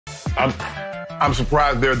I'm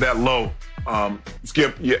surprised they're that low.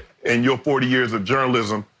 Skip, in your 40 years of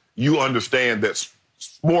journalism, you understand that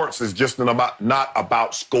sports is just not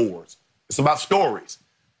about scores. It's about stories.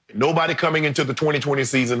 Nobody coming into the 2020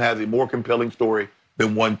 season has a more compelling story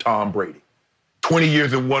than one Tom Brady. 20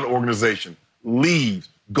 years in one organization, leaves,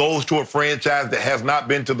 goes to a franchise that has not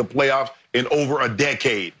been to the playoffs in over a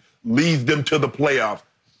decade, leads them to the playoffs,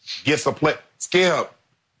 gets a play. Skip,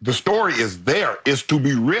 the story is there. It's to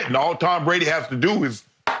be written. All Tom Brady has to do is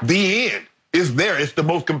the end. It's there. It's the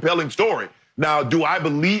most compelling story. Now, do I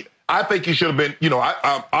believe? I think he should have been,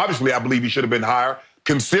 obviously I believe he should have been higher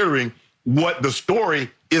considering what the story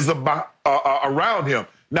is about around him.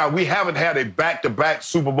 Now, we haven't had a back-to-back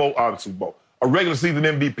Super Bowl, a regular season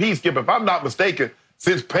MVP, Skip, if I'm not mistaken,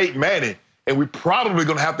 since Peyton Manning. And we're probably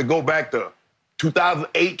going to have to go back to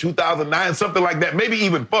 2008, 2009, something like that, maybe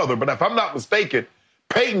even further. But if I'm not mistaken,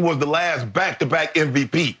 Peyton was the last back-to-back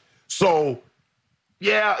MVP. So,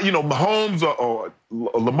 yeah, Mahomes or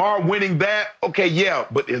Lamar winning that, okay, yeah.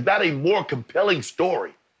 But is that a more compelling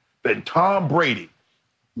story than Tom Brady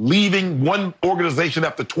leaving one organization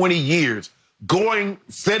after 20 years,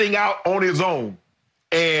 setting out on his own,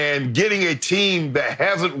 and getting a team that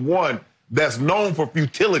hasn't won, that's known for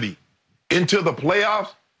futility, into the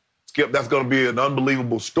playoffs? Skip, that's going to be an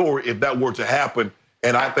unbelievable story if that were to happen.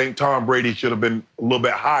 And I think Tom Brady should have been a little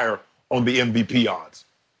bit higher on the MVP odds.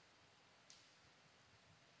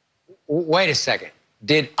 Wait a second.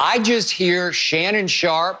 Did I just hear Shannon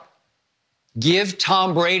Sharpe give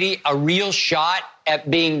Tom Brady a real shot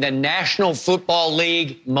at being the National Football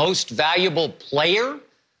League most valuable player?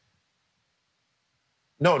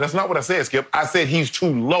 No, that's not what I said, Skip. I said he's too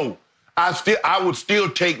low. I would still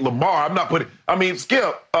take Lamar.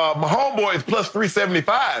 Skip, my homeboy is plus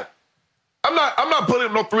 375. I'm not putting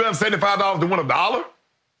him no $375 to win $1.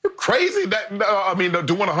 You're crazy to win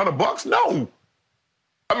 $100? No.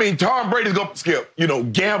 Tom Brady's going to Skip.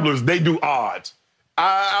 Gamblers, they do odds.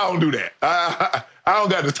 I don't do that. I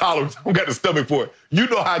don't got the tolerance. I don't got the stomach for it. You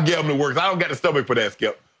know how gambling works. I don't got the stomach for that,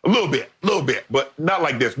 Skip. A little bit, but not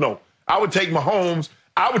like this. No. I would take Mahomes.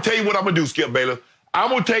 I would tell you what I'm going to do, Skip Bayless. I'm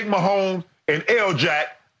going to take Mahomes and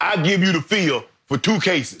L-Jack. I give you the field for 2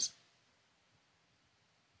 cases.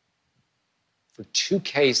 For 2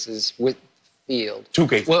 cases with field? 2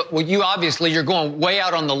 cases. Well, you're going way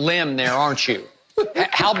out on the limb there, aren't you?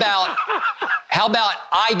 How about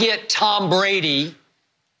I get Tom Brady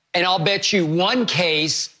and I'll bet you 1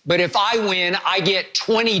 case, but if I win, I get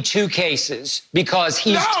 22 cases because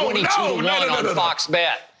he's 22 to 1 on Fox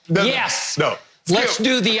Bet. Yes. No. Let's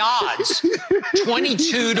do the odds.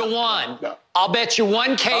 22 to 1. No. I'll bet you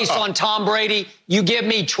 1 case on Tom Brady. You give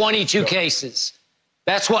me 22 cases.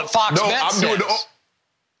 That's what Fox Bet says.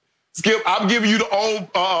 Skip, I'm giving you the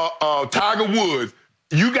old Tiger Woods.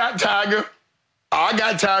 You got Tiger. I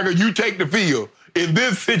got Tiger. You take the field. In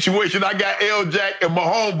this situation, I got L-Jack and my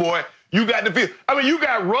homeboy. You got the field. You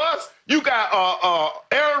got Russ. You got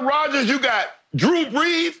Aaron Rodgers. You got Drew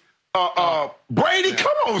Brees. Brady. Yeah.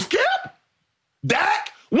 Come on, Skip.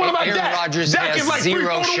 Dak? What about Dak? Aaron Rodgers Dak has is like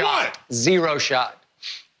 0 shot. 0 shot.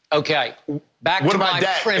 Okay, back what to about my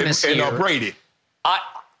Dak premise and here. Brady?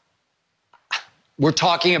 We're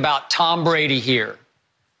talking about Tom Brady here.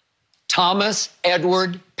 Thomas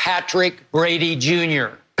Edward Patrick Brady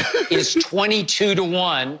Jr. is 22 to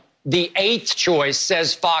 1. The 8th choice,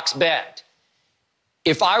 says Fox Bet.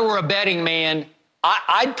 If I were a betting man,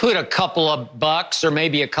 I'd put a couple of bucks or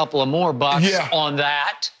maybe a couple of more bucks on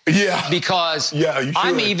that. Yeah. Because you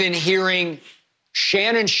I'm even hearing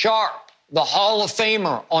Shannon Sharpe, the Hall of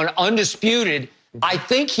Famer on Undisputed. I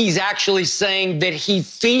think he's actually saying that he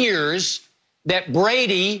fears that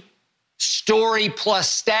Brady, story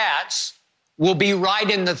plus stats, will be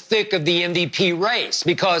right in the thick of the MVP race.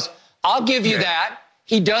 Because I'll give you that.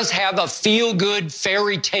 He does have a feel-good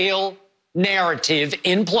fairy tale narrative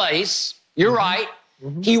in place. You're right.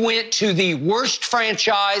 He went to the worst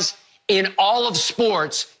franchise in all of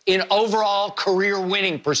sports in overall career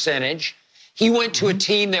winning percentage. He went to a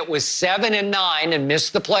team that was 7-9 and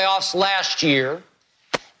missed the playoffs last year.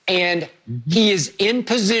 And he is in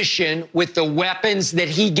position with the weapons that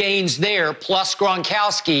he gains there, plus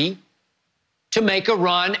Gronkowski, to make a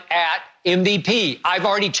run at MVP. I've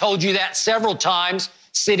already told you that several times,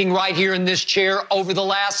 sitting right here in this chair over the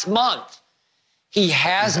last month. He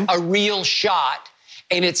has a real shot,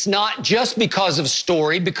 and it's not just because of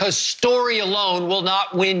story, because story alone will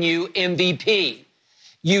not win you MVP.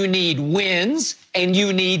 You need wins and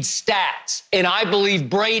you need stats. And I believe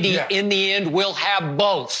Brady, in the end, will have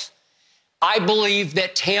both. I believe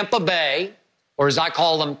that Tampa Bay, or as I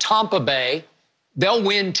call them, Tampa Bay, they'll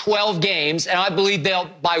win 12 games, and I believe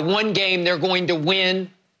by one game they're going to win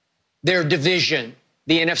their division,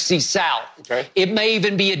 the NFC South. Okay. It may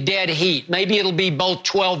even be a dead heat. Maybe it'll be both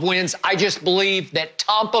 12 wins. I just believe that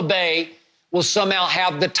Tampa Bay will somehow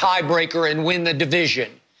have the tiebreaker and win the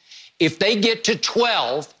division. If they get to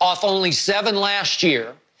 12 off only 7 last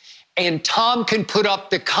year, and Tom can put up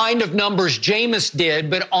the kind of numbers Jameis did,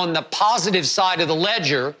 but on the positive side of the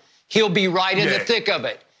ledger, he'll be right in the thick of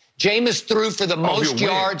it. Jameis threw for the most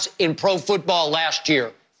yards in pro football last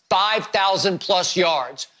year, 5,000-plus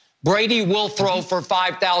yards. Brady will throw for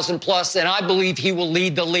 5,000-plus, and I believe he will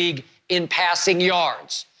lead the league in passing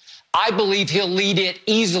yards. I believe he'll lead it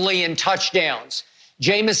easily in touchdowns.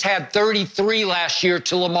 Jameis had 33 last year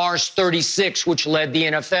to Lamar's 36, which led the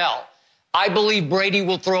NFL. I believe Brady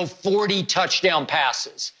will throw 40 touchdown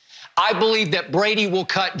passes. I believe that Brady will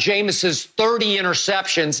cut Jameis's 30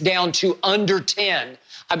 interceptions down to under 10.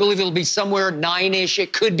 I believe it'll be somewhere 9-ish.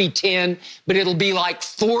 It could be 10, but it'll be like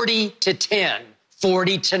 40 to 10,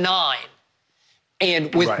 40 to 9.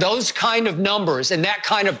 And with those kind of numbers and that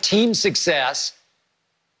kind of team success,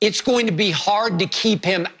 it's going to be hard to keep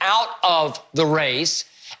him out of the race.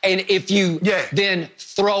 And if you then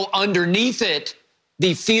throw underneath it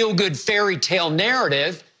the feel-good fairy tale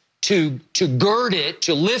narrative to gird it,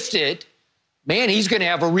 to lift it, man, he's going to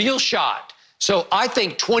have a real shot. So I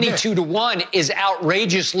think 22-1 is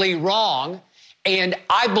outrageously wrong. And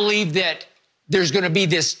I believe that there's going to be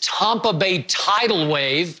this Tampa Bay tidal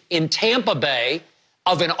wave in Tampa Bay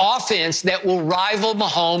of an offense that will rival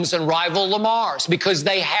Mahomes and rival Lamar's because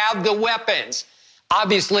they have the weapons.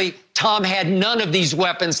 Obviously, Tom had none of these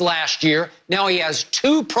weapons last year. Now he has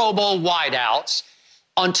 2 Pro Bowl wideouts.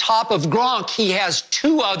 On top of Gronk, he has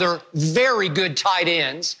 2 other very good tight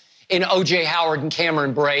ends in O.J. Howard and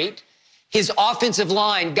Cameron Brate. His offensive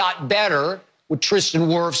line got better with Tristan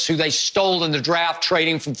Wirfs, who they stole in the draft,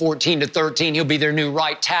 trading from 14 to 13. He'll be their new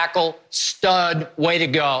right tackle. Stud, way to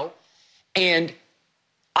go. And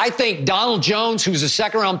I think Donald Jones, who's a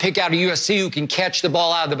second-round pick out of USC, who can catch the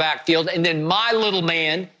ball out of the backfield, and then my little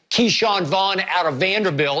man, Keyshawn Vaughn out of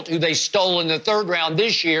Vanderbilt, who they stole in the 3rd round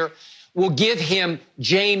this year, will give him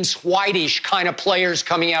James White-ish kind of players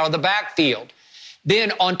coming out of the backfield.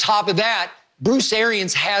 Then on top of that, Bruce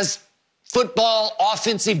Arians has football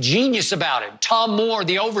offensive genius about him. Tom Moore,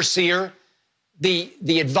 the overseer,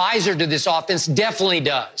 the advisor to this offense, definitely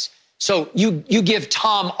does. So you give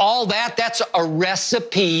Tom all that, that's a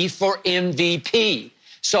recipe for MVP.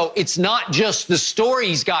 So it's not just the story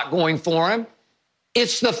he's got going for him.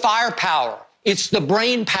 It's the firepower. It's the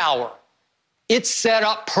brain power. It's set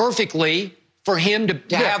up perfectly for him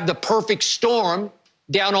to have the perfect storm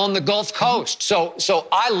down on the Gulf Coast. So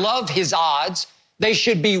I love his odds. They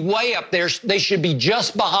should be way up there. They should be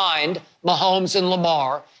just behind Mahomes and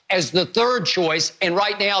Lamar as the 3rd choice. And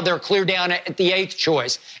right now they're clear down at the 8th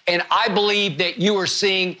choice. And I believe that you are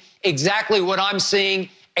seeing exactly what I'm seeing,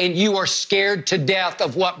 and you are scared to death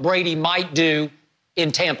of what Brady might do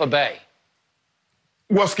in Tampa Bay.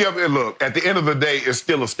 Well, Skip, look, at the end of the day, it's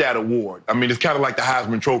still a stat award. I mean, it's kind of like the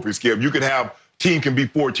Heisman Trophy, Skip. You could have team can be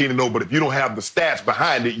 14-0, but if you don't have the stats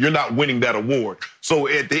behind it, you're not winning that award. So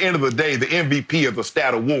at the end of the day, the MVP is a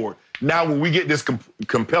stat award. Now, when we get this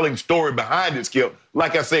compelling story behind it, Skip,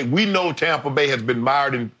 like I say, we know Tampa Bay has been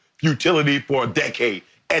mired in futility for a decade.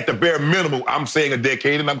 At the bare minimum, I'm saying a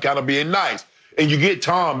decade, and I'm kind of being nice. And you get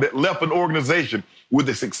Tom that left an organization with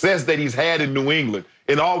the success that he's had in New England,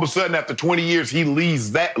 and all of a sudden, after 20 years, he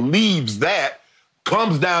leaves that,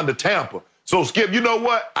 comes down to Tampa. So, Skip, you know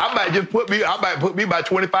what? I might put me about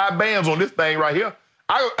 25 bands on this thing right here.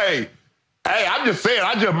 Hey, I'm just saying,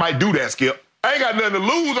 I just might do that, Skip. I ain't got nothing to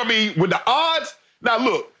lose. I mean, with the odds. Now,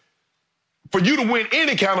 look, for you to win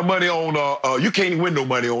any kind of money on, you can't even win no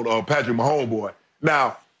money on Patrick Mahomes, boy.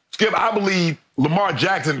 Now, Skip, I believe Lamar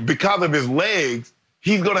Jackson, because of his legs,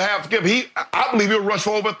 he's going to have, Skip, I believe he'll rush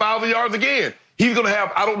for over 1,000 yards again. He's going to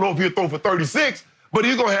have, I don't know if he'll throw for 36, but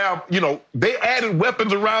he's going to have, they added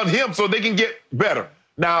weapons around him so they can get better.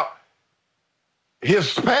 Now,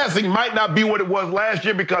 his passing might not be what it was last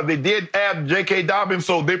year because they did add J.K. Dobbins,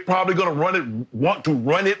 so they're probably going to want to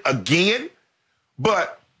run it again.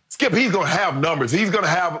 But, Skip, he's going to have numbers. He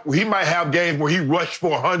might have games where he rushed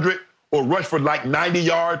for 100 or rushed for like 90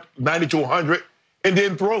 yards, 90 to 100, and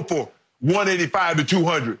then throw for 185 to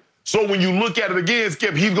 200. So when you look at it again,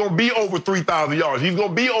 Skip, he's going to be over 3,000 yards. He's going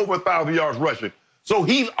to be over 1,000 yards rushing. So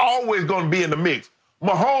he's always going to be in the mix.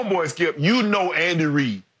 My homeboy, Skip, you know Andy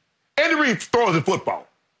Reid. Andy Reid throws the football.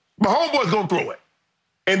 My homeboy's going to throw it.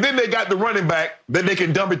 And then they got the running back that they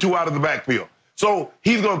can dump it to out of the backfield. So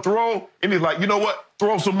he's going to throw, and he's like, you know what?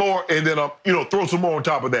 Throw some more, and then, throw some more on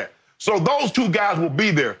top of that. So those two guys will be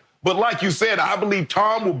there. But like you said, I believe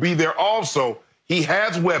Tom will be there also. He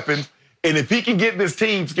has weapons. And if he can get this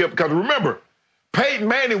team, Skip, because remember, Peyton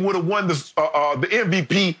Manning would have won the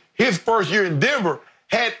MVP his first year in Denver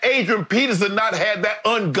had Adrian Peterson not had that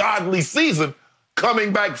ungodly season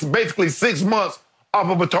coming back basically 6 months off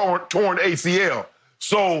of a torn ACL.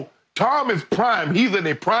 So Tom is prime. He's in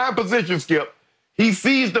a prime position, Skip. He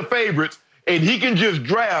sees the favorites, and he can just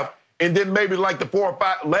draft, and then maybe like the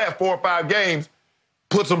last 4 or 5 games,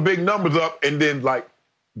 put some big numbers up, and then like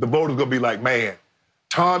the voters gonna be like, man,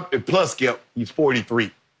 Tom, and plus Skip, he's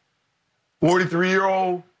 43.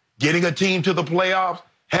 43-year-old, getting a team to the playoffs,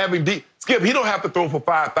 having Skip, he don't have to throw for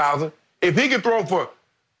 5,000. If he can throw for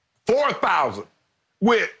 4,000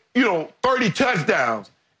 with, 30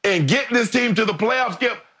 touchdowns and get this team to the playoffs,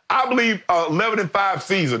 Skip, I believe 11-5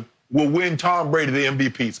 season will win Tom Brady the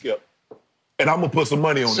MVP, Skip. And I'm going to put some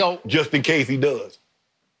money on it just in case he does.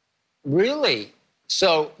 Really?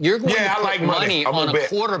 So you're going to put money on a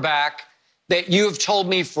quarterback that you have told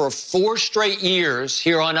me for 4 straight years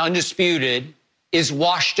here on Undisputed is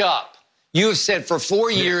washed up. You have said for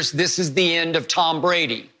 4 years, this is the end of Tom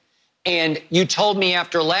Brady. And you told me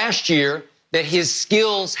after last year that his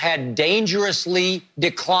skills had dangerously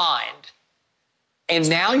declined. And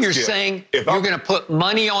now you're saying you're going to put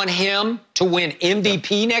money on him to win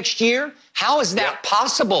MVP next year? How is that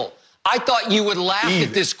possible? I thought you would laugh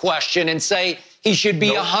at this question and say he should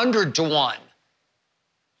be 100 to 1.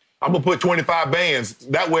 I'm going to put 25 bands.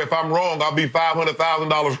 That way, if I'm wrong, I'll be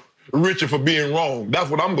 $500,000 richer for being wrong. That's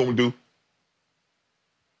what I'm going to do.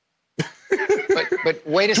 But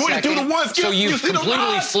wait a 22 second. to 1, Skip. So you've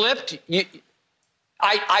completely flipped?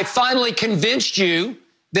 I finally convinced you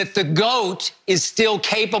that the GOAT is still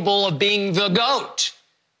capable of being the GOAT.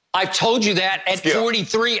 I've told you that at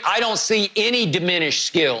 43, I don't see any diminished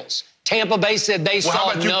skills. Tampa Bay said they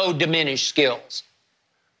saw no diminished skills.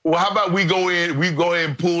 Well, how about we go in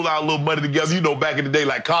and pool our little money together? Back in the day,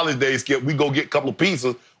 like college days, Skip, we go get a couple of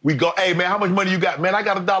pieces. We go, hey, man, how much money you got? Man, I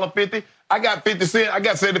got $1.50. I got 50 cents. I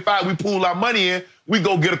got 75. We pool our money in. We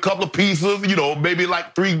go get a couple of pieces, maybe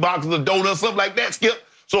like 3 boxes of donuts, something like that, Skip.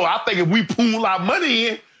 So I think if we pool our money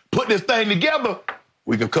in, put this thing together,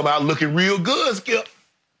 we can come out looking real good, Skip.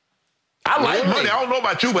 I like money. I don't know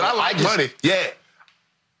about you, but I like money. Yeah.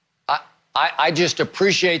 I just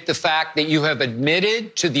appreciate the fact that you have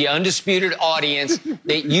admitted to the Undisputed audience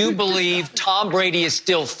that you believe Tom Brady is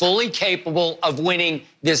still fully capable of winning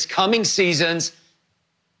this coming season's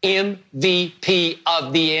MVP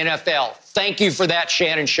of the NFL. Thank you for that,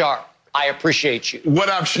 Shannon Sharpe. I appreciate you.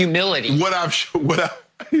 Humility. What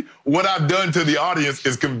I've done to the audience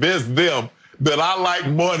is convince them that I like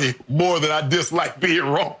money more than I dislike being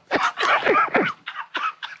wrong.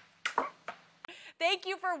 Thank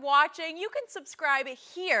you for watching. You can subscribe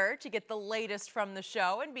here to get the latest from the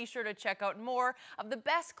show, and be sure to check out more of the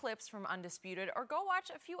best clips from Undisputed, or go watch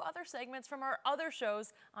a few other segments from our other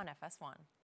shows on FS1.